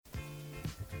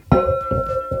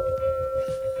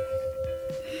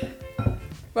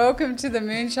Welcome to the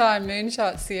Moonshine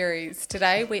Moonshot series.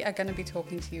 Today we are going to be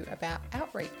talking to you about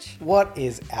outreach. What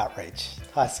is outreach?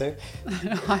 Hi, Sue.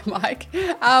 Hi, Mike.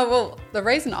 Well, the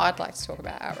reason I'd like to talk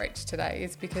about outreach today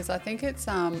is because I think it's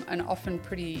an often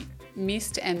pretty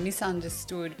missed and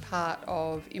misunderstood part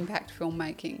of impact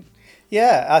filmmaking.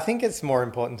 Yeah, I think it's more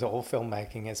important to all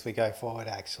filmmaking as we go forward,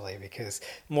 actually, because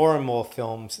more and more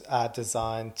films are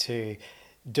designed to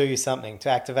do something, to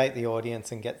activate the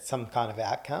audience and get some kind of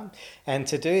outcome. And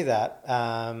to do that,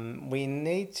 we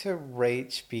need to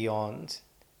reach beyond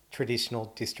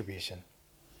traditional distribution.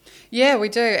 Yeah, we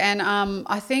do. And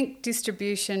I think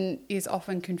distribution is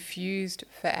often confused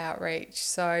for outreach.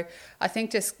 So I think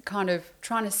just kind of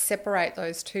trying to separate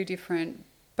those two different,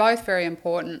 both very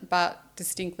important, but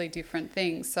distinctly different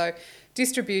things. So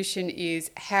distribution is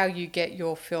how you get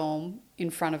your film in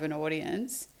front of an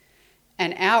audience.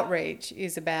 And outreach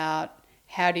is about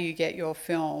how do you get your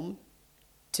film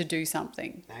to do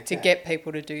something, to get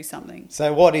people to do something.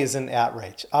 So what is an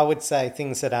outreach? I would say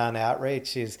things that aren't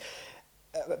outreach is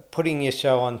putting your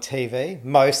show on TV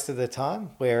most of the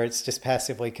time, where it's just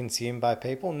passively consumed by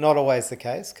people. Not always the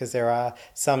case, because there are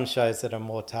some shows that are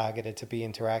more targeted to be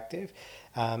interactive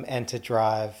and to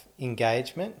drive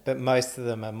engagement, but most of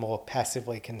them are more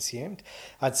passively consumed.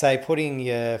 I'd say putting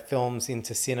your films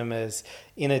into cinemas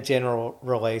in a general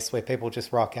release where people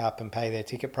just rock up and pay their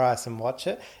ticket price and watch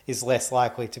it is less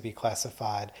likely to be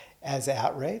classified as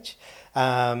outreach.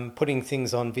 Putting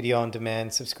things on video on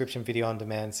demand, subscription video on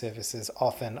demand services,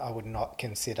 often I would not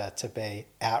consider to be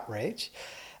outreach.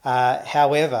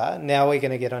 However, now we're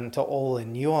going to get into all the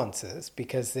nuances,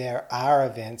 because there are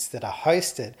events that are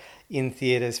hosted in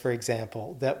theatres, for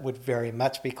example, that would very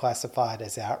much be classified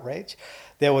as outreach.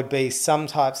 There would be some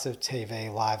types of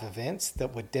TV live events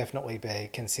that would definitely be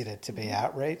considered to be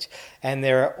outreach. And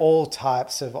there are all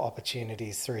types of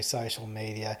opportunities through social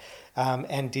media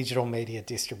and digital media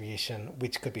distribution,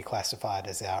 which could be classified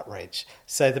as outreach.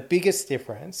 So the biggest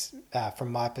difference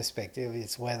from my perspective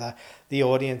is whether the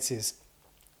audience is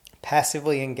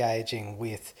passively engaging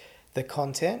with the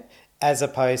content as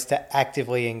opposed to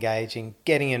actively engaging,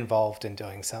 getting involved and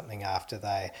doing something after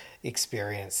they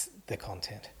experience the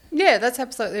content. Yeah, that's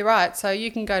absolutely right. So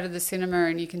you can go to the cinema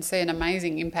and you can see an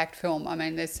amazing impact film. I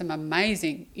mean, there's some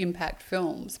amazing impact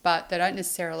films, but they don't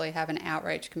necessarily have an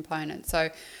outreach component.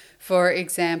 So, for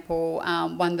example,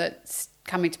 one that's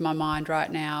coming to my mind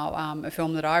right now, a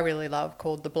film that I really love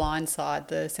called The Blind Side,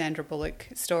 the Sandra Bullock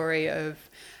story of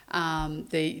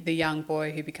the young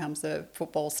boy who becomes a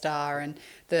football star, and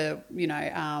the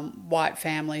white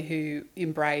family who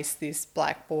embrace this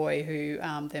black boy who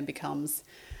then becomes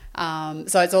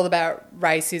so it's all about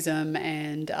racism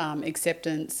and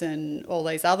acceptance and all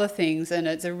these other things, and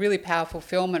it's a really powerful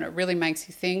film, and it really makes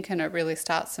you think, and it really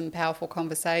starts some powerful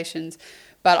conversations.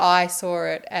 But I saw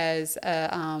it as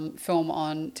a film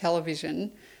on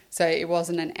television, so it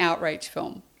wasn't an outreach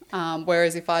film.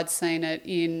 Whereas if I'd seen it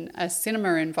in a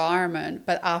cinema environment,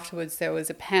 but afterwards there was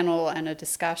a panel and a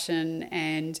discussion,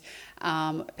 and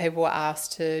people were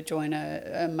asked to join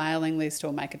a mailing list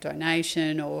or make a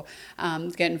donation or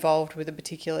get involved with a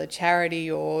particular charity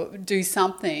or do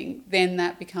something, then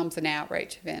that becomes an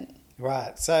outreach event.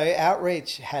 Right. So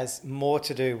outreach has more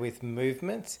to do with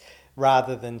movements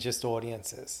rather than just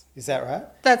audiences. Is that right?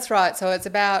 That's right. So it's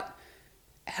about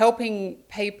helping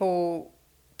people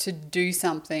to do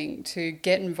something, to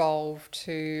get involved,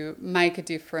 to make a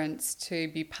difference, to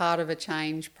be part of a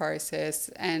change process.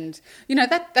 And,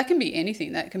 that can be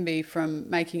anything. That can be from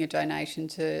making a donation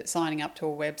to signing up to a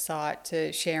website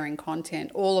to sharing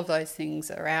content. All of those things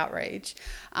are outreach.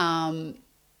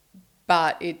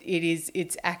 But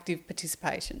it's active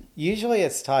participation. Usually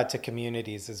it's tied to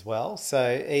communities as well.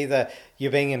 So either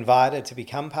you're being invited to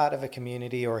become part of a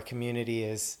community, or a community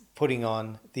is putting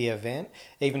on the event,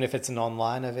 even if it's an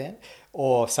online event,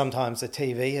 or sometimes a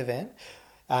TV event,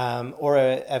 or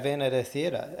an event at a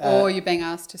theatre. Or you're being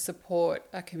asked to support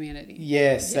a community.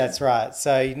 Yes, yeah. That's right.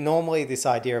 So normally this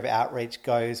idea of outreach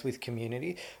goes with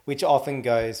community, which often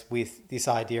goes with this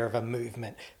idea of a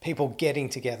movement, people getting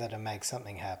together to make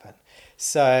something happen.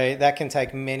 So that can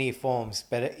take many forms,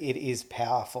 but it is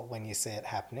powerful when you see it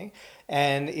happening.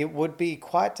 And it would be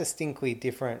quite distinctly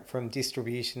different from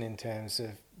distribution in terms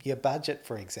of your budget,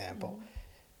 for example.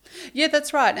 Yeah,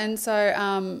 that's right. And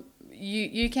so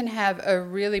you can have a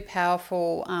really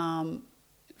powerful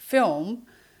film,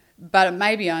 but it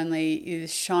maybe only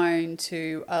is shown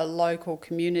to a local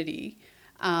community,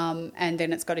 and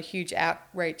then it's got a huge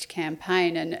outreach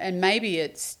campaign, and maybe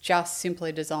it's just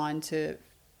simply designed to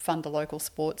fund a local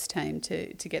sports team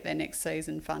to get their next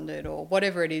season funded or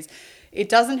whatever it is. It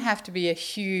doesn't have to be a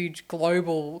huge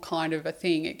global kind of a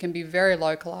thing. It can be very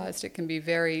localised. It can be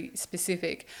very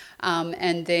specific.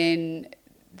 And then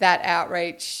that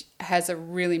outreach has a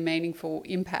really meaningful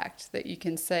impact that you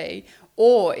can see.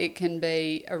 Or it can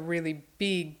be a really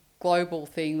big global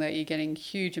thing that you're getting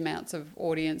huge amounts of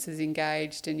audiences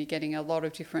engaged and you're getting a lot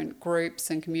of different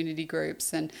groups and community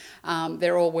groups and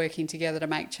they're all working together to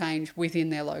make change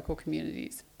within their local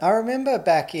communities. I remember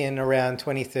back in around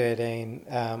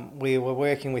 2013, we were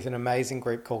working with an amazing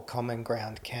group called Common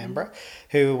Ground Canberra,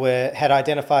 who had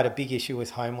identified a big issue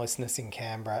with homelessness in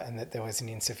Canberra and that there was an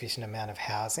insufficient amount of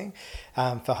housing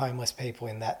for homeless people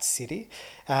in that city.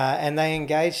 And they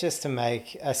engaged us to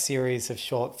make a series of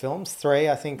short films, 3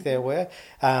 I think there were,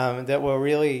 that were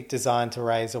really designed to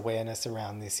raise awareness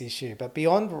around this issue. But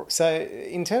so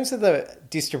in terms of the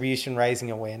distribution,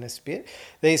 raising awareness bit,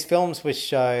 these films were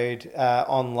showed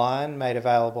online, made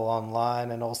available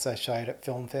online, and also showed at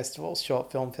film festivals, short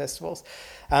film festivals.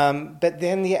 But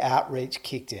then the outreach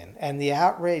kicked in, and the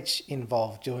outreach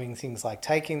involved doing things like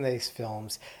taking these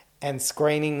films and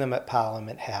screening them at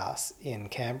Parliament House in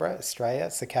Canberra, Australia.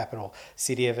 It's the capital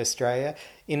city of Australia.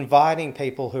 Inviting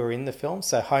people who are in the film,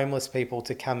 so homeless people,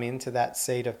 to come into that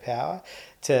seat of power,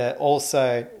 to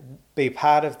also be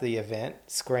part of the event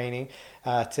screening,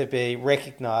 to be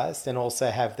recognised and also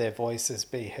have their voices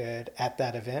be heard at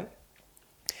that event.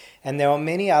 And there were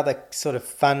many other sort of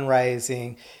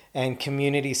fundraising and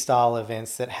community style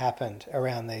events that happened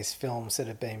around these films that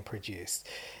have been produced.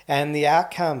 And the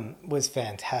outcome was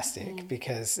fantastic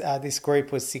because this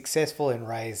group was successful in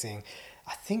raising,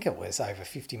 I think it was over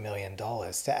 $50 million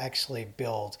to actually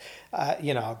build,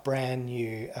 a brand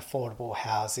new affordable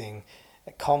housing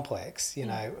complex,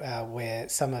 where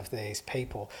some of these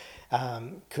people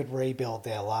could rebuild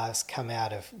their lives, come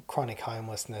out of chronic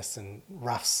homelessness and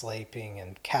rough sleeping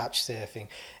and couch surfing,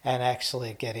 and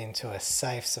actually get into a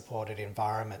safe, supported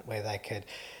environment where they could,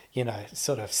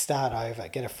 sort of start over,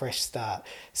 get a fresh start.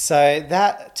 So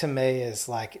that to me is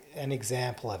like an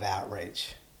example of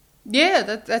outreach.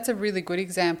 Yeah, that's a really good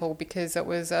example because it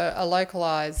was a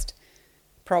localised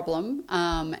problem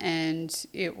and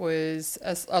it was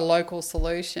a local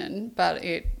solution, but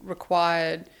it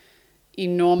required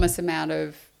enormous amount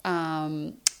of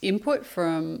input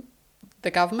from the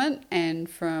government and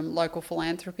from local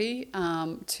philanthropy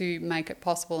to make it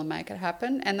possible and make it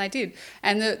happen, and they did.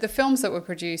 And the films that were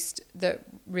produced that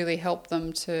really helped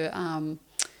them to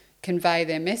convey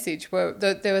their message were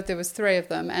there was 3 of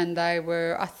them, and they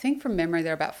were, I think from memory,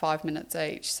 they're about 5 minutes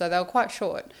each, so they were quite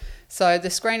short. So the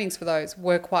screenings for those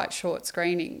were quite short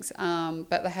screenings,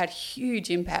 but they had huge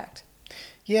impact.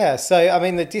 Yeah, so I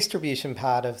mean, the distribution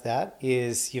part of that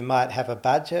is you might have a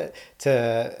budget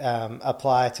to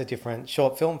apply to different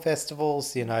short film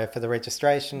festivals, for the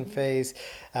registration fees,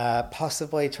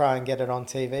 possibly try and get it on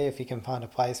TV if you can find a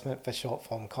placement for short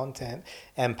form content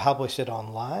and publish it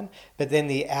online. But then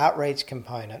the outreach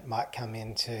component might come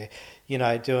into,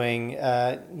 doing,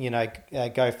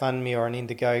 GoFundMe or an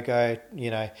Indiegogo,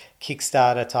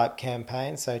 Kickstarter type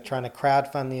campaign. So trying to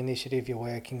crowdfund the initiative you're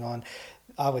working on.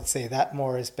 I would see that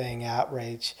more as being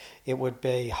outreach. It would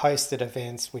be hosted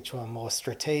events which were more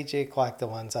strategic, like the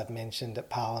ones I'd mentioned at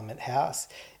Parliament House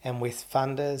and with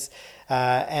funders.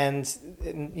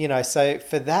 So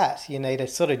for that, you need a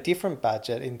sort of different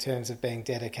budget in terms of being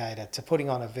dedicated to putting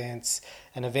on events,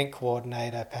 an event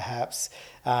coordinator perhaps,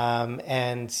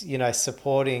 and,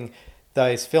 supporting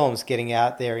those films getting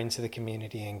out there into the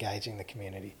community, engaging the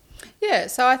community. Yeah,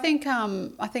 so I think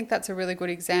that's a really good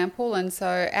example, and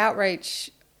so outreach,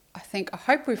 I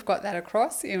hope we've got that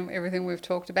across in everything we've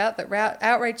talked about, that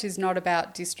outreach is not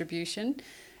about distribution.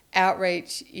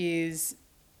 Outreach is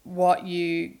what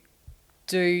you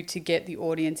do to get the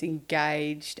audience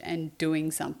engaged and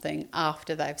doing something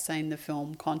after they've seen the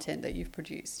film content that you've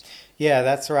produced. Yeah,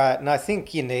 that's right. And I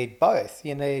think you need both.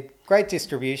 You need great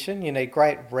distribution, you need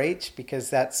great reach, because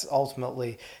that's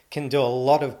ultimately can do a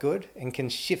lot of good and can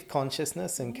shift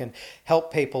consciousness and can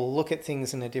help people look at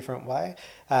things in a different way.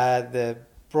 The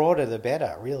broader the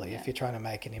better, really, if you're trying to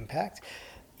make an impact.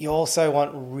 You also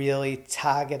want really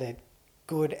targeted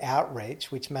good outreach,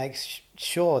 which makes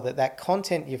sure that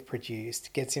content you've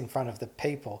produced gets in front of the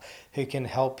people who can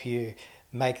help you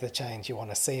make the change you want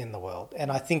to see in the world. And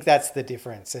I think that's the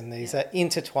difference. And these are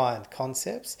intertwined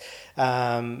concepts.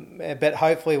 But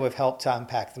hopefully we've helped to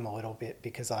unpack them a little bit,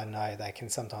 because I know they can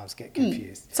sometimes get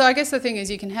confused. So I guess the thing is,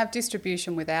 you can have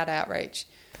distribution without outreach.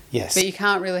 Yes. But you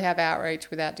can't really have outreach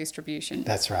without distribution.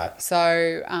 That's right.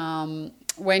 So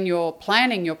when you're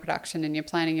planning your production and you're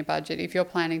planning your budget, if you're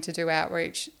planning to do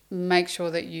outreach, make sure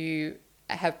that you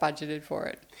have budgeted for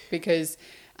it, because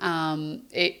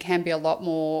it can be a lot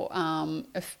more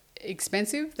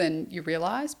expensive than you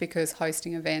realise, because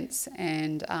hosting events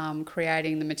and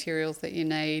creating the materials that you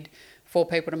need for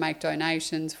people to make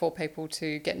donations, for people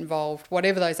to get involved,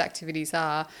 whatever those activities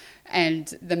are,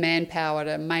 and the manpower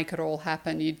to make it all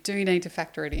happen, you do need to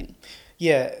factor it in.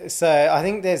 Yeah, so I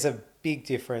think there's a big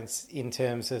difference in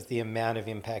terms of the amount of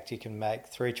impact you can make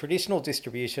through traditional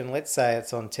distribution. Let's say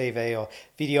it's on TV or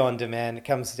video on demand, it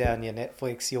comes down your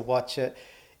Netflix, you'll watch it.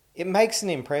 It makes an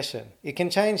impression. It can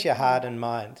change your heart and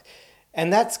mind.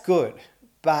 And that's good.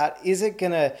 But is it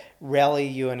going to rally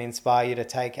you and inspire you to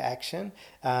take action?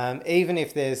 Even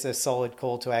if there's a solid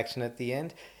call to action at the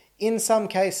end? In some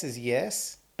cases,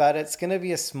 yes, but it's going to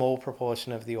be a small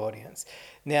proportion of the audience.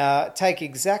 Now, take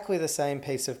exactly the same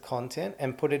piece of content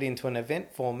and put it into an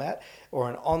event format or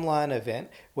an online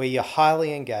event where you're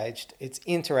highly engaged, it's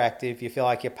interactive, you feel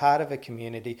like you're part of a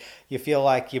community, you feel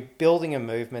like you're building a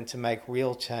movement to make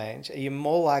real change. Are you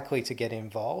more likely to get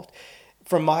involved?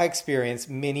 From my experience,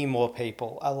 many more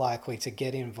people are likely to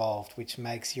get involved, which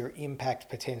makes your impact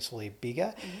potentially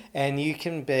bigger. Mm-hmm. And you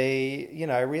can be,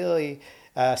 really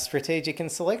strategic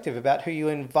and selective about who you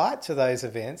invite to those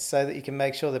events, so that you can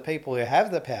make sure the people who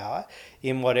have the power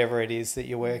in whatever it is that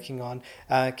you're working on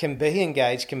can be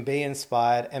engaged, can be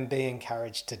inspired, and be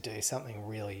encouraged to do something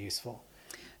really useful.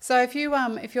 So if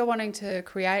you're wanting to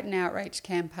create an outreach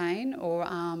campaign or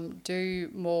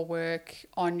do more work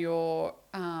on your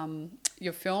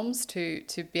films to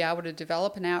be able to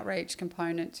develop an outreach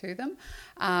component to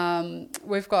them,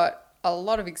 we've got a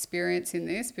lot of experience in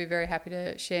this. We're very happy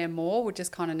to share more. We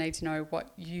just kind of need to know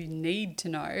what you need to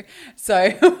know.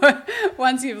 So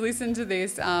once you've listened to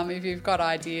this, if you've got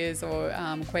ideas or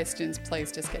questions,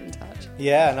 please just get in touch.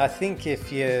 Yeah, and I think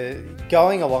if you're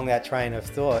going along that train of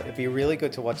thought, it'd be really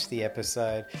good to watch the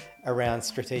episode around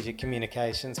strategic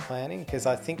communications planning, because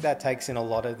I think that takes in a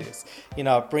lot of this.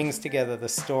 It brings together the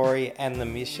story and the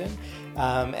mission,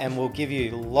 and will give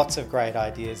you lots of great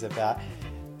ideas about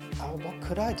what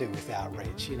could I do with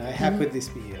outreach? How could this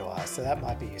be utilised? So that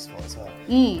might be useful as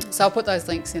well. So I'll put those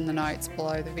links in the notes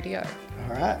below the video.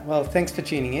 All right. Well, thanks for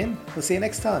tuning in. We'll see you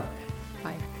next time.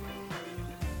 Bye.